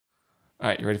All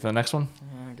right, you ready for the next one?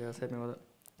 Yeah, I guess. Hit me with it.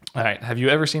 All right, have you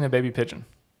ever seen a baby pigeon?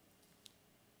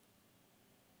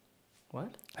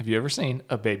 What? Have you ever seen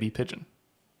a baby pigeon?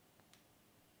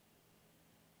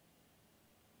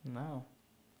 No.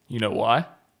 You know why?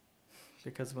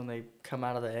 Because when they come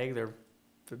out of the egg, they're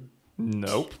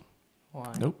Nope.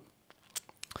 why? Nope.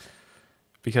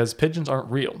 Because pigeons aren't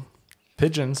real.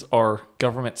 Pigeons are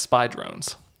government spy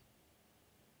drones.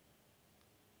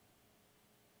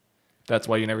 That's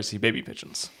why you never see baby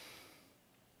pigeons.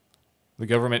 The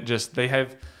government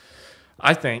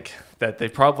I think that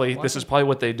this is probably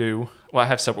what they do. Well, I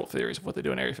have several theories of what they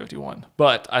do in Area 51.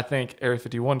 But I think Area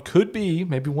 51 could be,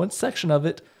 maybe one section of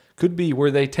it, could be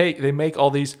where they make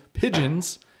all these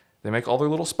pigeons, they make all their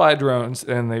little spy drones,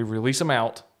 and they release them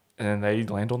out, and they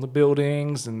land on the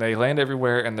buildings, and they land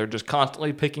everywhere, and they're just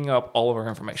constantly picking up all of our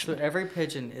information. So every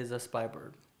pigeon is a spy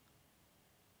bird.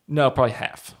 No, probably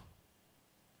half.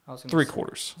 I was gonna Three say,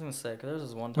 quarters. I was gonna say, because there was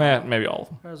this one time. Maybe all of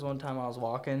them. There was one time I was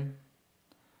walking.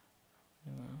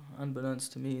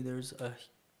 Unbeknownst to me, there's a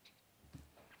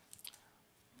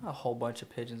whole bunch of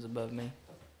pigeons above me.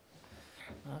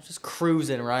 I was just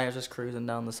cruising, right? I was just cruising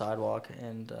down the sidewalk,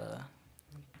 and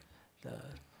the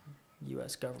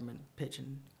U.S. government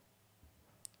pigeon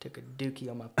took a dookie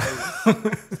on my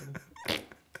face.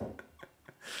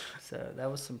 So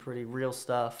that was some pretty real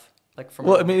stuff.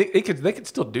 Well, I mean, they could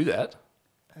still do that.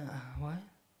 What?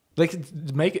 They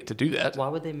could make it to do that. Why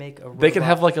would they make a robot They could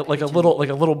have like a pigeon?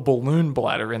 little balloon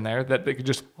bladder in there that they could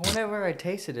just. Whenever I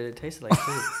tasted it, it tasted like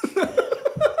food.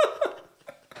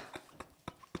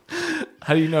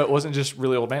 How do you know it wasn't just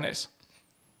really old mayonnaise?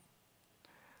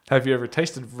 Have you ever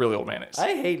tasted really old mayonnaise?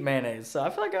 I hate mayonnaise, so I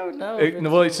feel like I would know.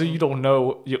 Well, so you don't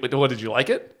know. What did you like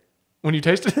it when you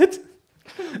tasted it?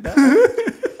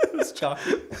 It was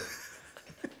chocolate.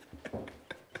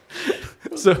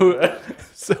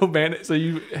 So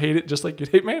you hate it just like you'd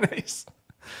hate mayonnaise.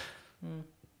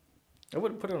 I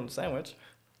wouldn't put it on a sandwich.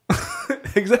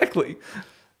 Exactly.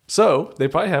 So they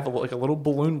probably have a little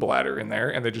balloon bladder in there,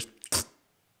 and they just.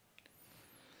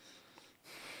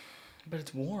 But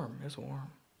it's warm. It's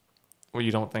warm. Well,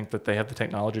 you don't think that they have the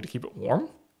technology to keep it warm?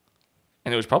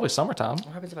 And it was probably summertime.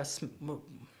 What happens if I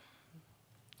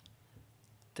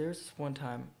There's this one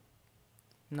time.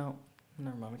 No,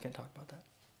 never mind. We can't talk about that.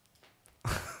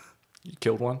 You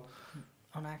killed one?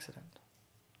 On accident.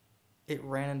 It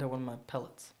ran into one of my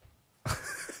pellets.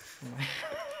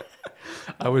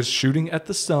 I was shooting at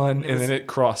the sun, and then it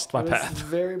crossed my It was path.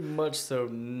 very much so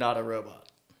not a robot.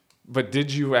 But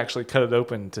did you actually cut it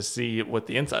open to see what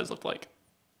the insides looked like?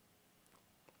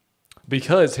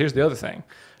 Because here's the other thing.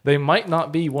 They might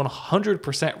not be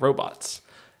 100% robots.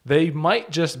 They might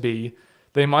just be,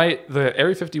 the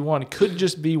Area 51 could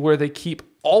just be where they keep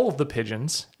all of the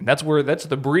pigeons, and that's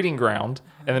the breeding ground.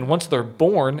 And then once they're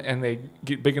born and they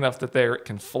get big enough that they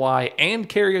can fly and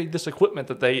carry this equipment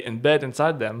that they embed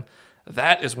inside them,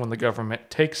 that is when the government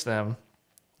takes them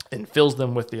and fills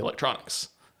them with the electronics.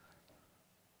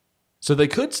 So they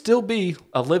could still be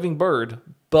a living bird,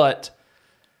 but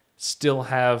still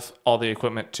have all the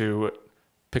equipment to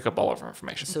pick up all of our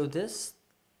information. So this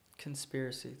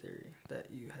conspiracy theory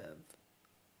that you have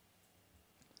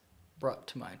brought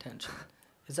to my attention,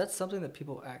 is that something that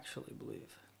people actually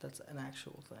believe? That's an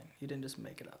actual thing. You didn't just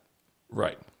make it up.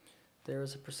 Right. There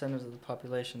is a percentage of the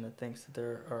population that thinks that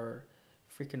there are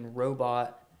freaking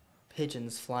robot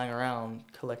pigeons flying around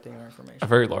collecting our information. A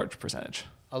very large percentage.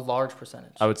 A large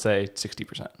percentage. I would say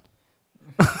 60%.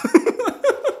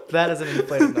 That is an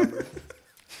inflated number.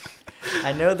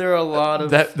 I know there are a lot of...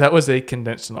 That was a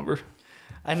condensed number.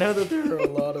 I know that there are a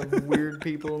lot of weird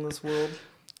people in this world,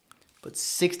 but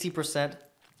 60%...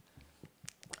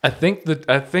 I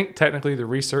think technically the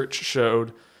research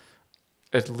showed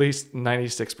at least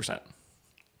 96%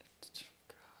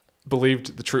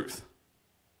 believed the truth,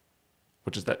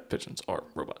 which is that pigeons are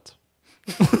robots.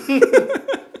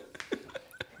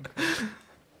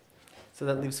 So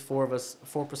that leaves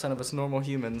 4% of us normal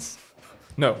humans.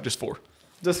 No, just 4.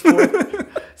 Just 4.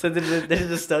 So they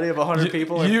did a study of 100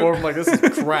 people, and 4 of them like, this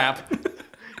is crap.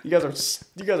 You guys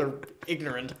are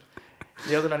ignorant.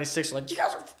 The other 96 are like,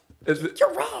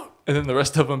 you're wrong. And then the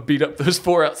rest of them beat up those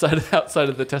 4 outside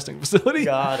of the testing facility.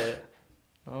 Got it.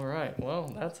 All right.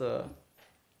 Well, that's a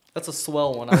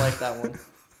swell one. I like that one.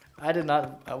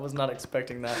 I was not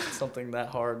expecting something that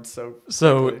hard. So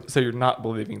you're not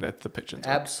believing that the pigeons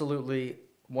are. Absolutely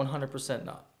 100%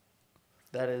 not.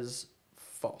 That is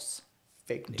false.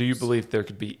 Fake news. Do you believe there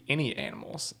could be any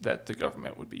animals that the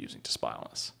government would be using to spy on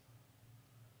us?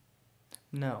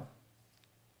 No.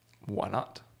 Why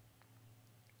not?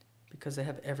 Because they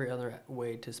have every other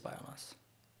way to spy on us.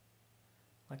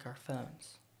 Like our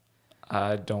phones.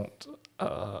 I don't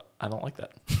like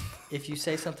that. If you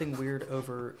say something weird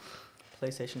over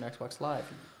PlayStation, Xbox Live,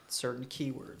 certain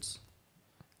keywords,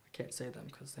 I can't say them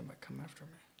because they might come after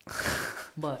me.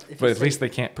 But But at least they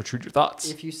can't protrude your thoughts.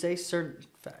 if you say certain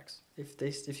facts,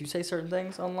 if you say certain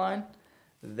things online,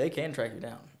 they can track you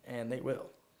down, and they will.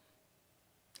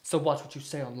 So watch what you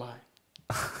say online.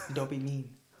 Don't be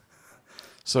mean.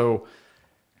 So,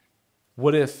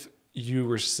 what if you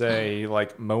were, say,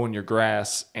 like mowing your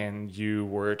grass and you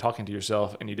were talking to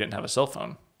yourself and you didn't have a cell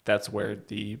phone? That's where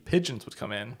the pigeons would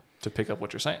come in to pick up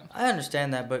what you're saying. I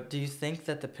understand that, but do you think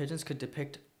that the pigeons could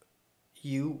depict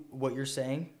what you're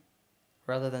saying,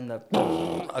 rather than the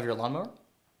of your lawnmower?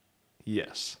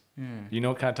 Yes. You know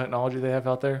what kind of technology they have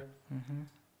out there? Mm-hmm.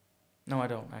 No, I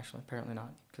don't actually. Apparently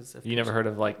not. Because You never heard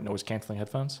of like noise canceling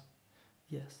headphones?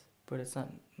 Yes, but it's not.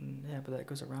 Yeah, but that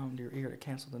goes around your ear to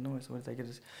cancel the noise. What if they could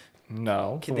just?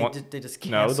 No. They just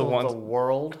cancel the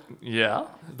world. Yeah,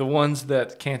 the ones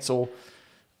that cancel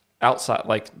outside,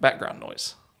 like background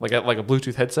noise, like a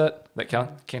Bluetooth headset that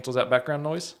cancels out background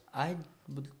noise. I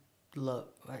would love.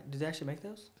 Do they actually make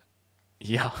those?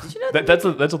 Yeah, Did you know that's a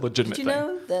legitimate thing. thing. Did you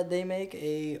know that they make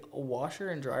a washer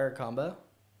and dryer combo?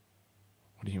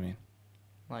 What do you mean?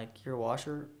 Like your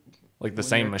washer. Like the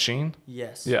same machine?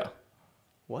 Yes. Yeah.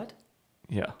 What?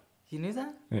 Yeah. You knew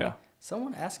that? Yeah.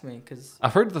 Someone asked me because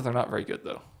I've heard that they're not very good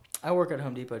though. I work at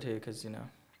Home Depot too because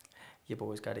you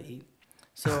boys got to eat.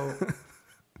 So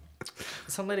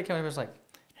some lady came over and was like,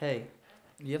 "Hey,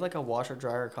 do you have like a washer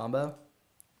dryer combo?"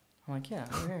 I'm like, "Yeah,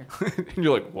 over here." And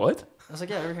you're like, what? I was like,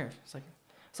 "Yeah, over here." It's like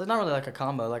not really like a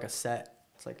combo, like a set.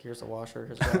 It's like here's a washer,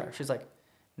 here's a dryer. She's like,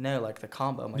 "No, like the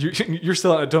combo." I'm like, You're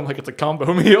still at home like it's a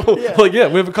combo meal. Yeah. Like, yeah,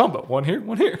 we have a combo. One here,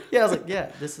 one here. yeah, I was like,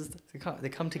 "Yeah, this is they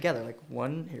come together. Like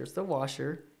one here's the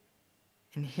washer,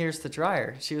 and here's the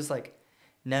dryer." She was like,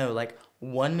 "No, like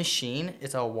one machine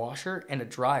is a washer and a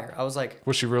dryer." I was like,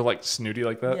 Was she real like snooty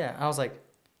like that? "Yeah." I was like,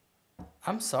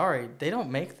 "I'm sorry, they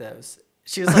don't make those."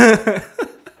 She was like,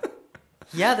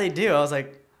 "Yeah, they do." I was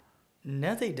like,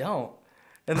 "No, they don't."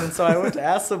 And then so I went to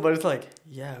ask somebody. It's like,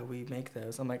 "Yeah, we make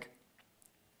those." I'm like,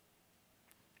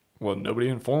 Well, nobody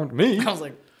informed me. I was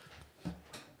like,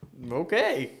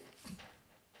 "Okay."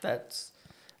 That's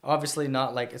obviously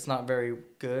not like it's not very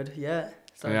good yet.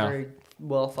 It's not very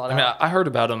well thought I mean, out. I heard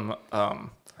about them.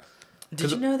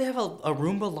 Did you know they have a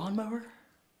Roomba lawnmower?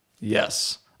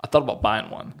 Yes, I thought about buying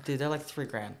one. Dude, they're like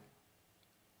 $3,000.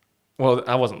 Well,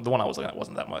 the one I was looking at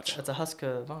wasn't that much. That's a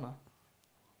Husqvarna.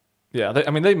 Yeah,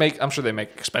 they make. I'm sure they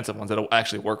make expensive ones that'll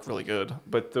actually work really good.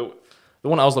 But the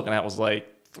one I was looking at was like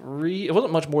it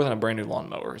wasn't much more than a brand new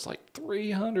lawnmower. It's like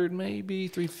 300 maybe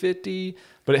 350.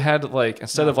 But it had like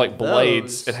instead of like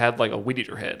blades, it had like a weed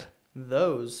eater head.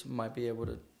 Those might be able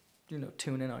to,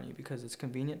 tune in on you because it's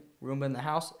convenient. Roomba in the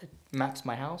house, it maps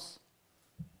my house.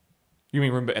 You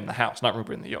mean Roomba in the house, not Roomba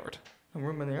in the yard? A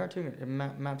Roomba in the yard too. It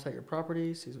maps out your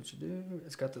property, sees what you do.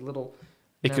 It's got the little.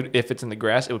 It could, if it's in the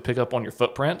grass, it would pick up on your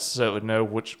footprints, so it would know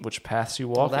which paths you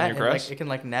walk in your grass. It can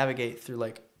like navigate through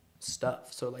like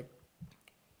stuff. So like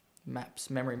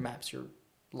memory maps your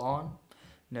lawn,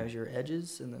 knows your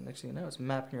edges, and then next thing you know, it's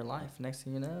mapping your life. Next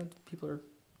thing you know, people are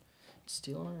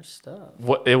stealing our stuff.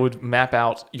 It would map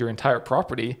out your entire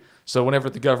property, so whenever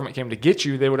the government came to get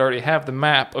you, they would already have the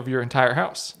map of your entire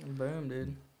house. Boom,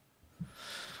 dude.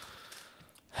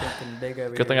 Thinking big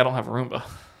over Good thing I don't have a Roomba.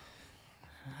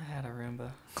 I had a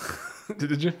Roomba.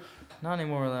 Did you? Not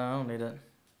anymore though. I don't need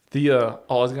it.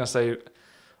 I was gonna say, you're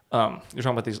talking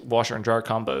about these washer and dryer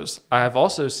combos. I have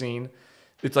also seen,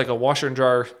 it's like a washer and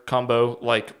dryer combo,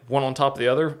 like one on top of the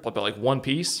other, but like one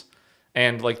piece,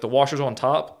 and like the washer's on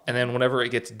top, and then whenever it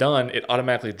gets done, it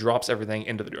automatically drops everything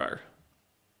into the dryer.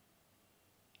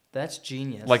 That's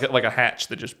genius. Like a hatch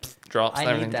that just drops. I and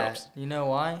everything need that. drops. You know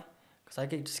why? Because I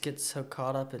could just get so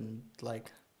caught up in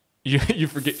like You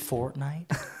forget Fortnite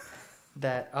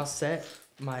that I'll set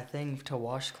my thing to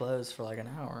wash clothes for like an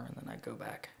hour, and then I go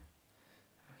back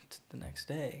the next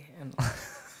day, and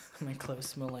my clothes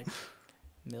smell like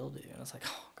mildew, and it's like,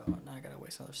 oh god, now I gotta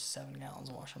waste another 7 gallons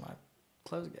washing my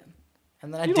clothes again.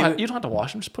 And then you don't have to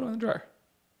wash them; just put them in the dryer.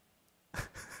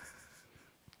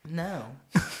 No.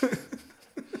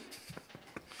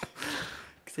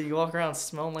 So you walk around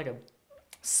smelling like a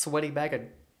sweaty bag of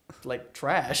like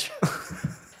trash.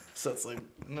 So it's like,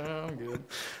 no, I'm good.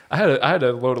 I had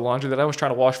a load of laundry that I was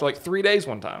trying to wash for like 3 days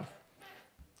one time,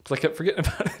 because I kept forgetting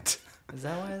about it. Is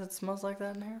that why it smells like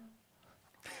that in here?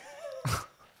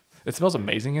 It smells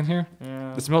amazing in here.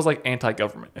 Yeah. It smells like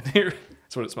anti-government in here.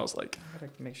 That's what it smells like. I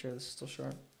gotta make sure this is still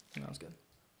sharp. No, it's good.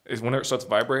 Is whenever it starts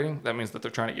vibrating, that means that they're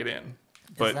trying to get in.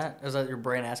 But Is that your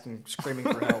brain screaming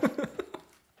for help?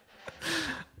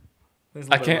 There's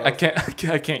a I little bit can't, of I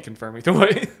can't, I can't confirm either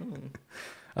way.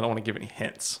 I don't want to give any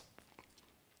hints.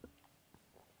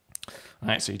 All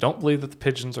right, so you don't believe that the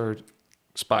pigeons are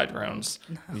spy drones.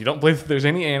 You don't believe that there's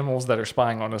any animals that are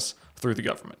spying on us through the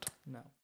government. both. No.